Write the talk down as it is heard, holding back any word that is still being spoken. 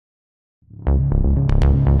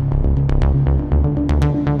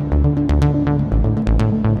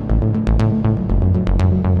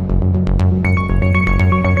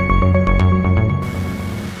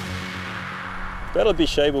Battle of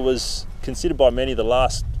Beersheba was considered by many the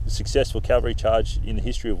last successful cavalry charge in the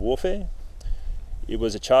history of warfare. It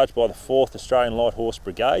was a charge by the 4th Australian Light Horse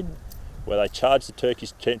Brigade, where they charged the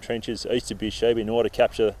Turkish trenches east of Beersheba in order to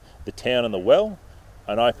capture the town and the well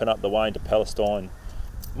and open up the way into Palestine.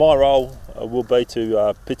 My role will be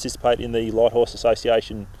to participate in the Light Horse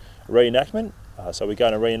Association reenactment. So we're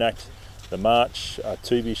going to reenact the march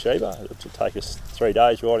to Beersheba. It will take us 3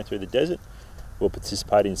 days riding through the desert. We'll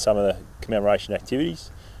participate in some of the commemoration activities,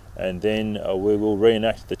 and then we will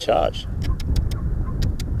reenact the charge.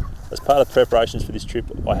 As part of the preparations for this trip,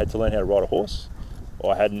 I had to learn how to ride a horse.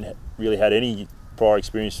 I hadn't really had any prior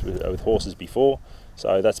experience with horses before,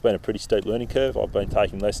 so that's been a pretty steep learning curve. I've been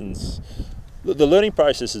taking lessons. The learning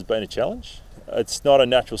process has been a challenge. It's not a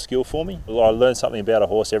natural skill for me. I learn something about a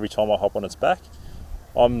horse every time I hop on its back.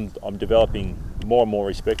 I'm developing more and more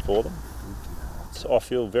respect for them. So I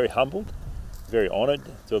feel very humbled, very honoured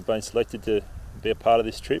to have been selected to be a part of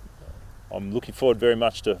this trip. I'm looking forward very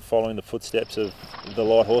much to following the footsteps of the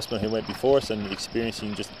light horsemen who went before us and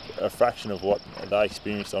experiencing just a fraction of what they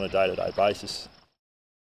experienced on a day-to-day basis.